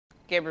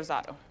Gabriel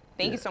Rosado,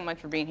 thank you so much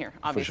for being here,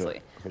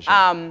 obviously. For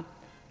sure.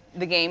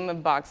 The game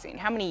of boxing,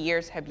 how many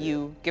years have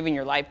you given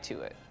your life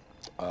to it?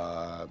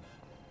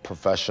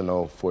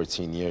 Professional,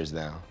 14 years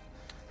now.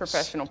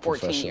 Professional,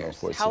 14 years.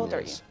 14 How old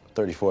years. are you?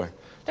 34.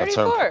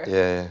 34?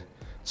 Yeah.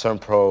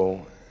 Turned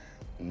pro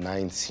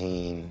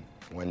 19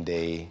 one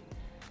day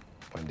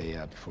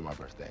before my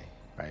birthday,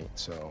 right?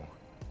 So,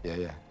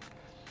 yeah.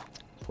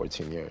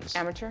 14 years.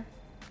 Amateur?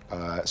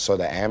 So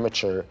the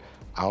amateur,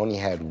 I only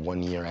had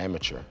 1 year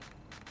amateur.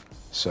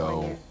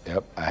 So,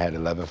 yep, I had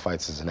 11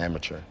 fights as an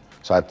amateur.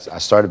 So I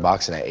started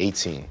boxing at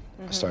 18.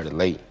 I started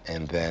late,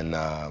 and then,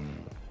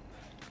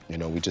 you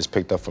know, we just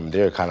picked up from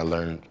there, kind of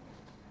learned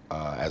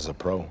as a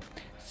pro.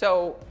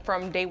 So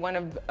from day one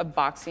of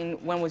boxing,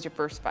 when was your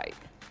first fight?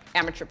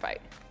 Amateur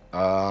fight?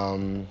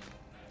 Yeah,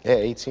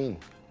 18.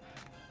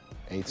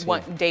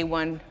 18. Day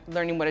one,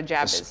 learning what a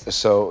jab is.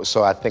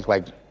 So I think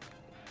like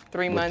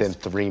 3 months?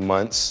 within 3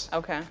 months.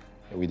 Okay.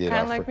 We did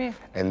Kind of like me.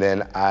 And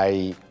then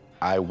I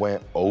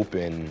went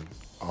open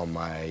on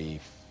my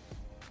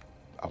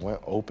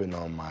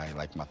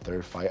like my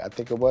third fight, I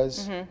think it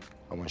was.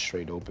 I went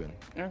straight open.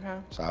 Okay.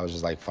 So I was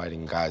just like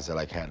fighting guys that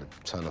like had a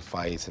ton of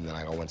fights, and then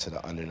like I went to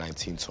the under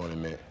 19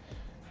 tournament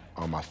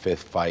on my 5th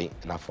fight,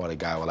 and I fought a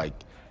guy with like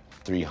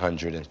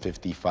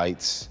 350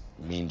 fights,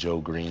 Mean Joe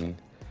Green.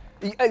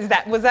 Was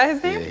that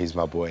his name? Yeah, he's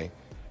my boy.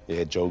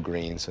 Yeah, Joe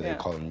Green, so they Yeah.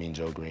 call him Mean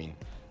Joe Green.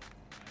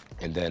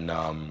 And then,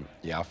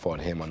 yeah, I fought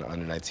him on the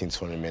under 19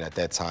 tournament. At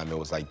that time, it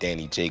was like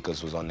Danny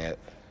Jacobs was on that,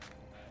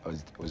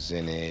 was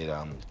in it,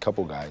 a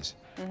couple guys.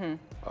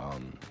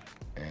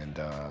 And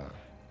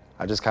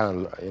I just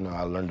kind of, you know,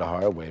 I learned the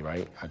hard way,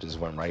 right? I just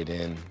went right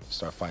in,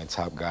 started fighting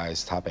top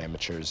guys, top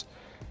amateurs.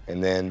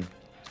 And then.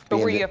 But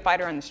were you a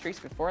fighter on the streets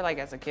before, like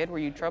as a kid? Were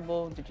you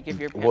trouble? Did you give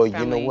your Well, family?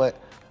 you know what?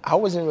 I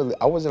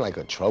wasn't like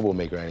a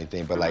troublemaker or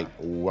anything, but like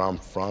where I'm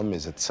from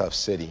is a tough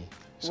city.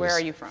 So Where it's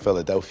are you from?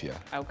 Philadelphia.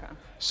 Okay.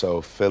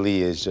 So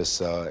Philly is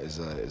just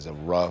is a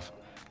rough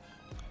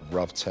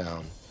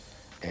town,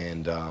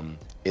 and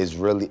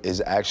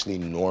is actually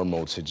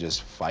normal to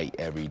just fight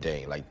every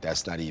day. Like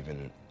that's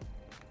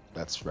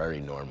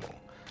very normal.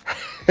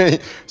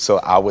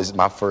 So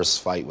my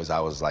first fight was I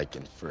was like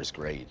in 1st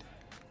grade.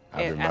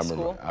 At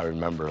school? I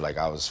remember like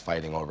I was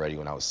fighting already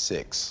when I was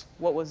 6.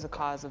 What was the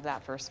cause of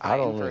that first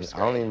fight I in first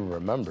grade? don't even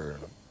remember.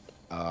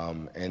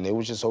 And it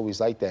was just always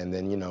like that. And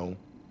then, you know,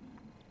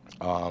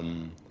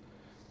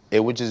 it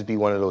would just be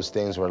one of those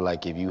things where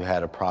like if you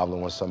had a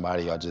problem with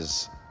somebody, y'all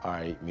just, all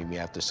right, meet me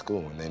after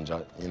school. And then,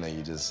 you know,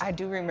 you just. I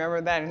do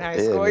remember that in high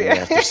school. Meet me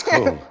after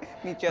school.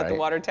 Meet you at the right?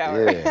 water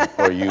tower. Yeah.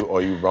 or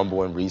you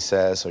rumble in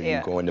recess, or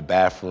you go in the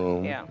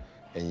bathroom. Yeah.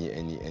 And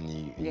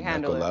you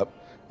handle knuckle it. up.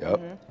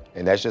 Yep.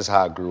 And that's just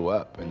how I grew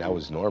up, and that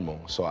was normal.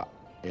 So,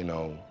 you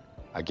know,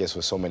 I guess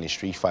with so many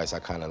street fights, I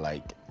kind of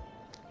like,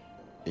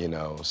 you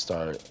know,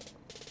 start.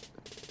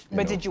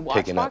 But did you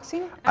watch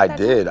boxing? I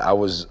did. I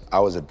was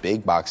a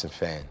big boxing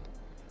fan.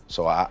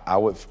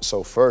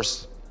 So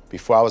first,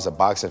 before I was a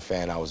boxing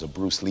fan, I was a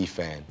Bruce Lee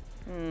fan.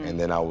 And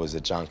then I was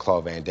a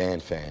Jean-Claude Van Damme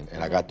fan,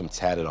 and I got them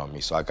tatted on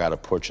me. So I got a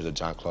portrait of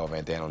Jean-Claude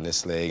Van Damme on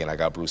this leg, and I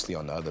got Bruce Lee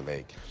on the other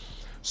leg.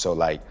 So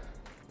like,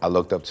 I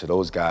looked up to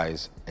those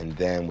guys, and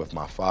then with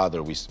my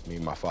father, me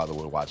and my father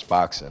would watch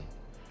boxing.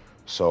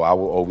 So I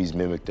would always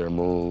mimic their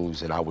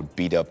moves, and I would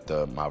beat up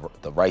the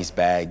rice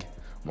bag.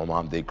 My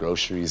mom did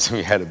groceries.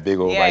 We had a big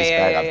old rice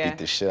bag. I beat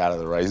the shit out of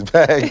the rice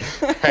bag,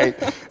 right?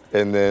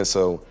 And then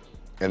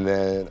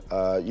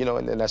you know,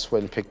 and then that's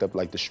when I picked up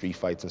like the street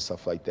fights and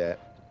stuff like that.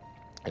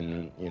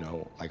 And you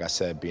know, like I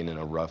said, being in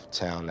a rough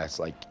town, that's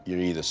like you're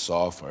either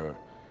soft, or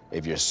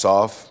if you're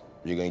soft,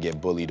 you're gonna get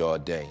bullied all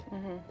day. You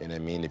know what I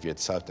mean? If you're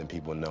tough, then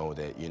people know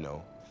that, you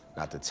know,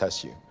 not to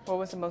test you. What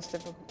was the most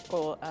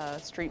difficult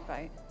street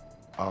fight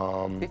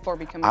before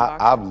becoming a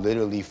boxer? I've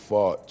literally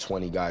fought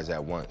 20 guys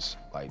at once.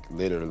 Like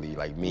literally,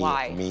 like me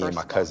and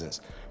my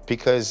cousins.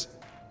 Because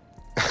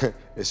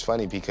it's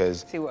funny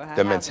because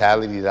the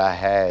mentality that I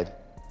had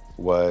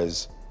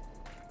was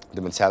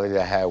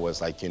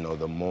like, you know,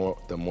 the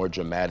more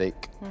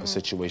dramatic a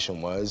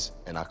situation was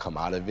and I come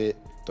out of it,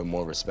 the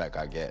more respect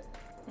I get.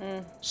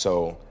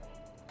 So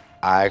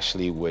I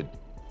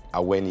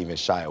wouldn't even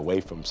shy away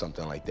from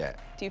something like that.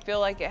 Do you feel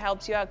like it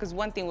helps you out? Because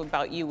one thing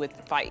about you with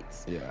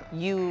fights,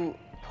 you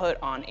put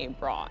on a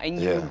bra and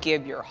you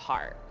give your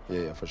heart.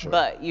 Yeah, for sure.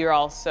 But you're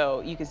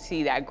also, you can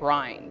see that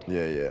grind.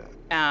 Yeah.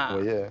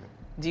 Well, yeah.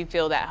 Do you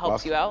feel that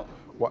helps you out?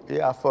 Well,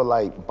 yeah, I feel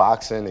like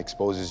boxing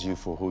exposes you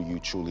for who you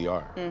truly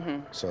are.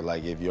 So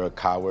like if you're a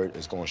coward,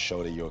 it's gonna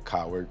show that you're a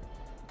coward.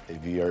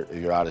 If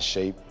you're out of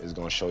shape, it's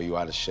gonna show you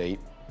out of shape.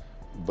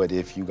 But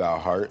if you got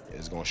heart,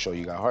 it's gonna show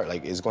you got heart.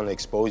 Like it's gonna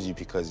expose you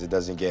because it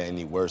doesn't get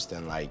any worse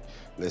than like,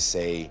 let's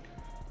say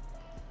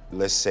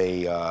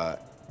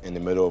in the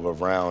middle of a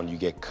round you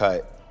get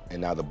cut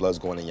and now the blood's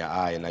going in your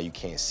eye and now you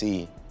can't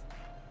see.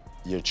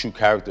 Your true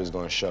character is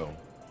gonna show.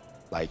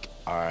 Like,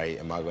 all right,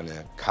 am I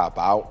gonna cop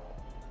out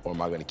or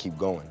am I gonna keep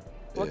going?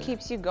 What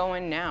keeps you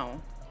going now?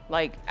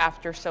 Like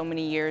after so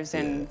many years,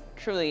 and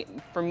truly,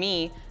 for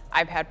me,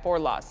 I've had 4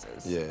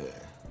 losses. Yeah.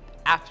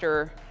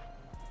 After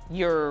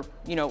your,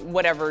 you know,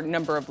 whatever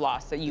number of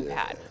losses that you've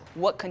had?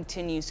 What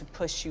continues to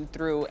push you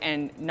through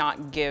and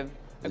not give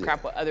a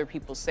crap what other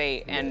people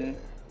say? And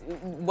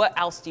what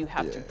else do you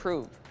have to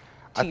prove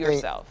to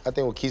yourself? I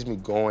think what keeps me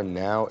going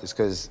now is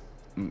because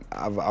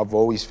I've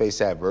always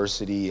faced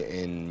adversity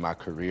in my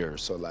career.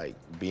 So like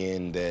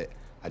being that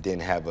I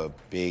didn't have a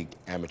big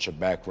amateur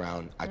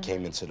background, I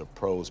came into the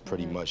pros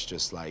pretty much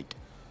just like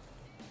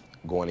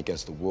going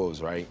against the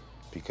wolves, right?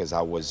 Because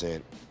I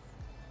wasn't,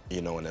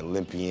 you know, an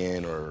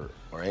Olympian or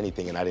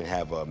anything, and I didn't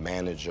have a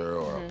manager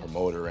or a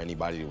promoter or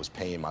anybody that was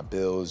paying my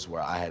bills,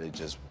 where I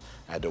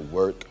had to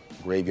work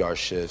graveyard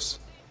shifts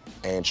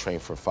and train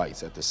for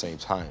fights at the same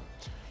time.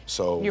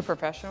 So your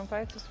professional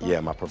fights as well? Yeah,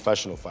 my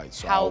professional fights.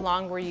 So how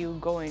long were you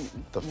going?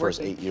 The first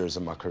 8 years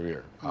of my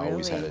career, Really? I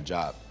always had a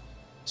job.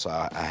 So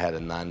I had a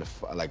 9 to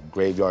 5, like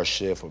graveyard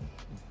shift, or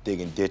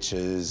digging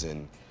ditches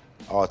and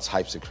all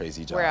types of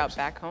crazy jobs. Where out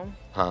back home?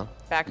 Huh?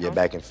 Back home? Yeah,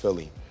 back in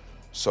Philly.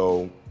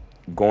 So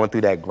going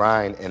through that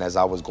grind, and as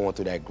I was going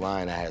through that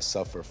grind, I had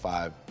suffered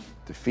 5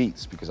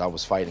 defeats because I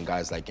was fighting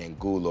guys like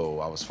Angulo,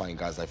 I was fighting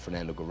guys like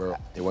Fernando Guerrero.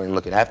 They weren't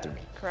looking after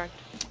me. Correct.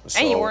 So,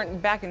 and you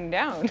weren't backing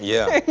down.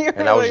 Yeah,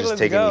 and I was just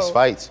taking these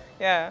fights.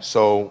 Yeah.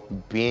 So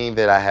being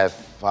that I had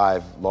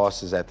 5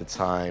 losses at the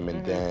time,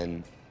 and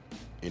then,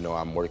 you know,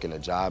 I'm working a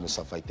job and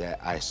stuff like that,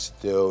 I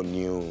still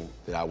knew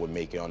that I would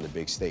make it on the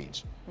big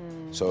stage.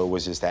 So it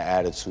was just that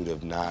attitude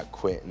of not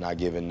quitting, not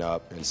giving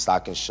up, and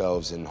stocking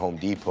shelves in Home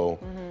Depot.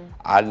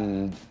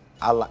 I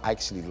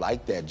actually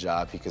liked that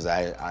job because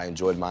I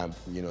enjoyed my,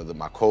 you know,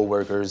 my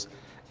coworkers,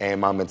 and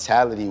my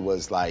mentality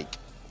was like,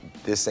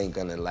 this ain't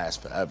gonna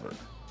last forever.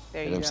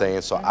 There you know what I'm go.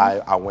 saying? So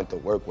I went to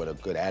work with a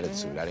good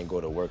attitude. I didn't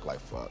go to work like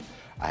fuck.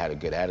 I had a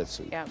good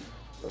attitude. Yeah.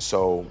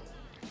 So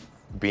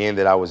being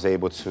that I was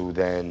able to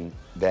then,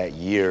 that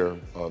year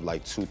of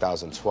like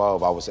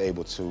 2012, I was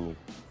able to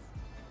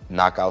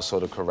knock out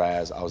Soto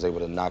Carraz. I was able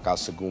to knock out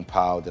Sagun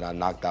Pao. Then I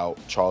knocked out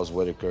Charles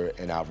Whitaker,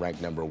 and I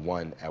ranked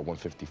 #1 at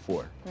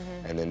 154.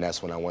 And then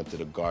that's when I went to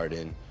the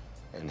Garden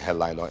and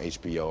headlined on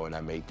HBO, and I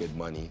made good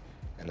money,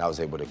 and I was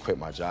able to quit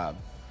my job.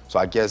 So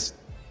I guess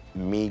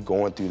me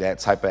going through that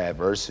type of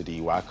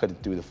adversity where I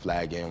couldn't do the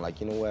flag game, like,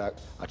 you know what,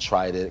 I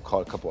tried it,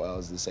 caught a couple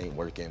L's, this ain't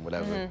working,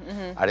 whatever.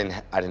 I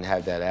didn't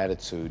have that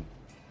attitude.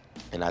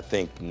 And I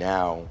think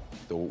now,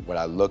 what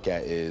I look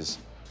at is,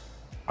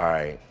 all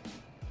right,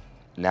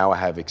 now I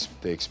have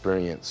the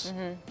experience.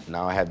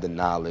 Now I have the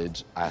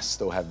knowledge. I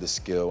still have the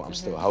skill. I'm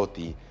still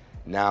healthy.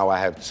 Now I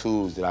have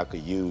tools that I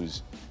could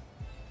use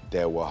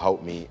that will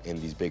help me in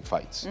these big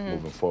fights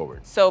moving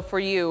forward. So for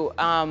you,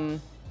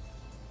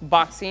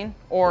 boxing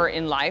or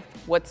in life,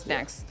 what's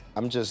next?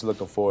 I'm just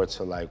looking forward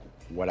to like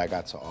what I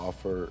got to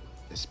offer,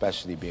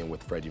 especially being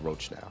with Freddie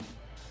Roach now.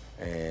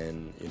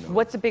 And you know,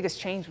 what's the biggest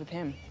change with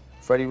him?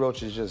 Freddie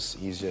Roach is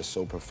he's just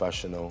so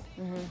professional,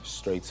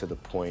 straight to the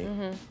point.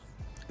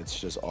 It's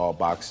just all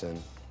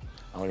boxing.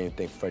 I don't even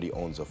think Freddie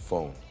owns a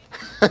phone.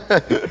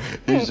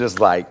 He's just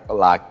like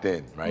locked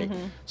in, right?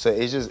 So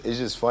it's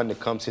just fun to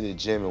come to the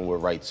gym and we're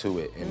right to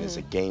it. And there's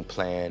a game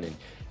plan, and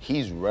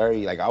he's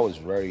very, like, I was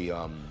very,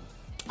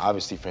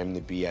 obviously for him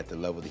to be at the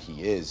level that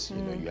he is, you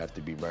know, you have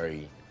to be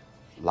very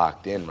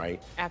locked in,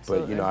 right?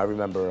 Absolutely. But you know, I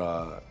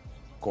remember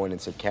going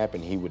into camp,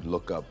 and he would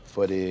look up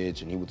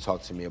footage and he would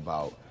talk to me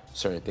about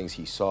certain things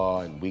he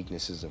saw and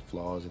weaknesses and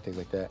flaws and things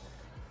like that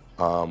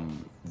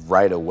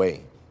right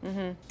away.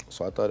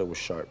 So I thought it was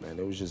sharp, man.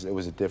 It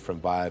was a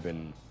different vibe,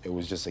 and it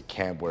was just a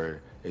camp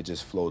where it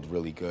just flowed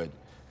really good.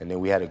 And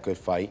then we had a good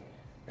fight,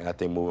 and I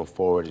think moving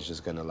forward, it's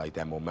just gonna, like,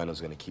 that momentum's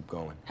gonna keep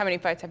going. How many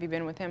fights have you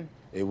been with him?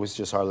 It was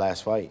just our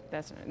last fight.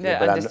 That's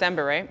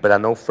December, right? But I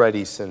know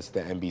Freddie since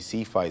the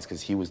NBC fights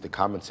because he was the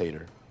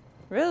commentator.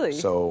 Really?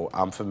 So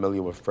I'm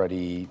familiar with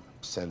Freddie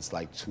since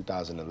like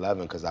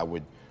 2011 because I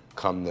would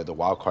come to the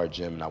Wild Card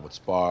gym and I would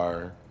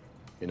spar.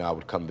 You know, I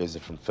would come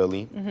visit from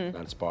Philly and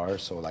I'd spar.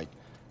 So like,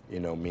 you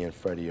know, me and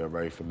Freddie are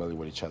very familiar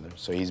with each other.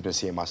 So he's been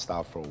seeing my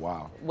style for a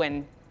while.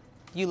 When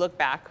you look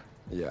back,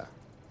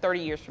 30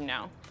 years from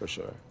now, for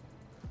sure,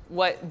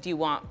 what do you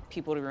want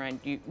people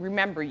to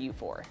remember you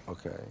for?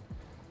 Okay.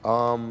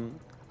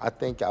 I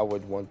think I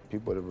would want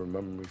people to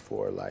remember me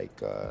for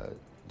like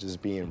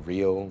just being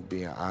real,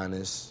 being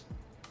honest,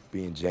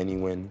 being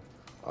genuine,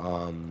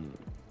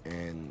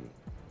 and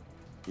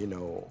you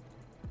know,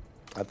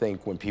 I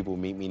think when people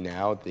meet me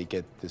now, they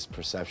get this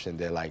perception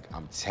that like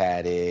I'm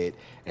tatted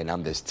and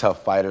I'm this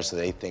tough fighter, so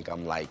they think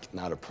I'm like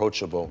not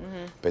approachable.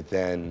 But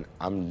then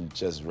I'm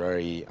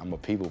a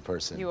people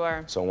person. You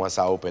are. So once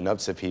I open up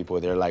to people,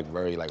 they're like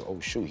very like, oh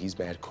shoot, he's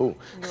bad cool.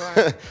 You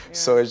are.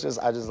 So it's just,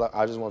 I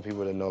just want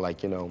people to know,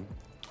 like, you know,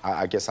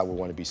 I guess I would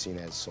want to be seen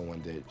as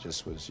someone that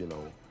just was, you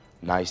know,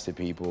 nice to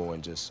people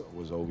and just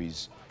was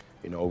always,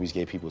 you know, always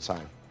gave people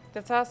time.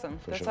 That's awesome.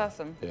 That's sure.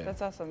 awesome. Yeah.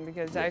 That's awesome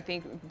because I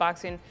think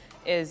boxing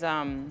is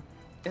a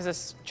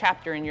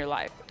chapter in your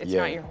life. It's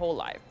not your whole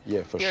life.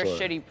 Yeah, for sure. If you're a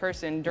shitty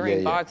person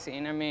during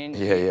boxing, I mean,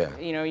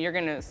 you know, you're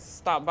gonna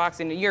stop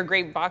boxing. You're a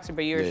great boxer,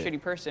 but you're a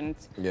shitty person.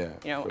 You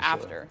know,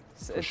 after.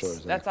 Sure. For sure,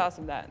 exactly. That's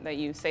awesome that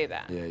you say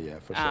that. Yeah,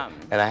 for sure.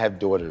 And I have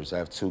daughters. I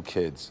have 2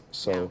 kids.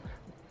 So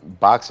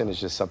boxing is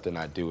just something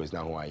I do. It's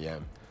not who I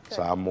am. Good.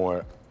 So I'm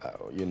more,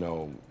 you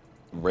know,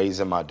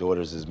 raising my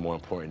daughters is more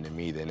important to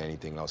me than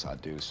anything else I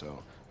do.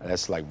 So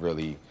that's like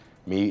really,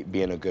 me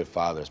being a good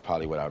father is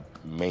probably what I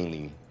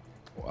mainly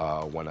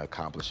want to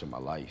accomplish in my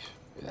life.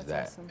 Is That's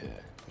that? awesome. Yeah,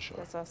 for sure.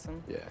 That's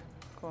awesome. Yeah.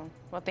 Cool.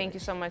 Well, thank you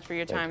so much for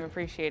your time.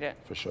 Appreciate it.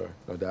 For sure,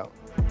 no doubt.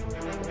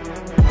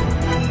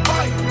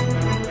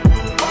 Fight!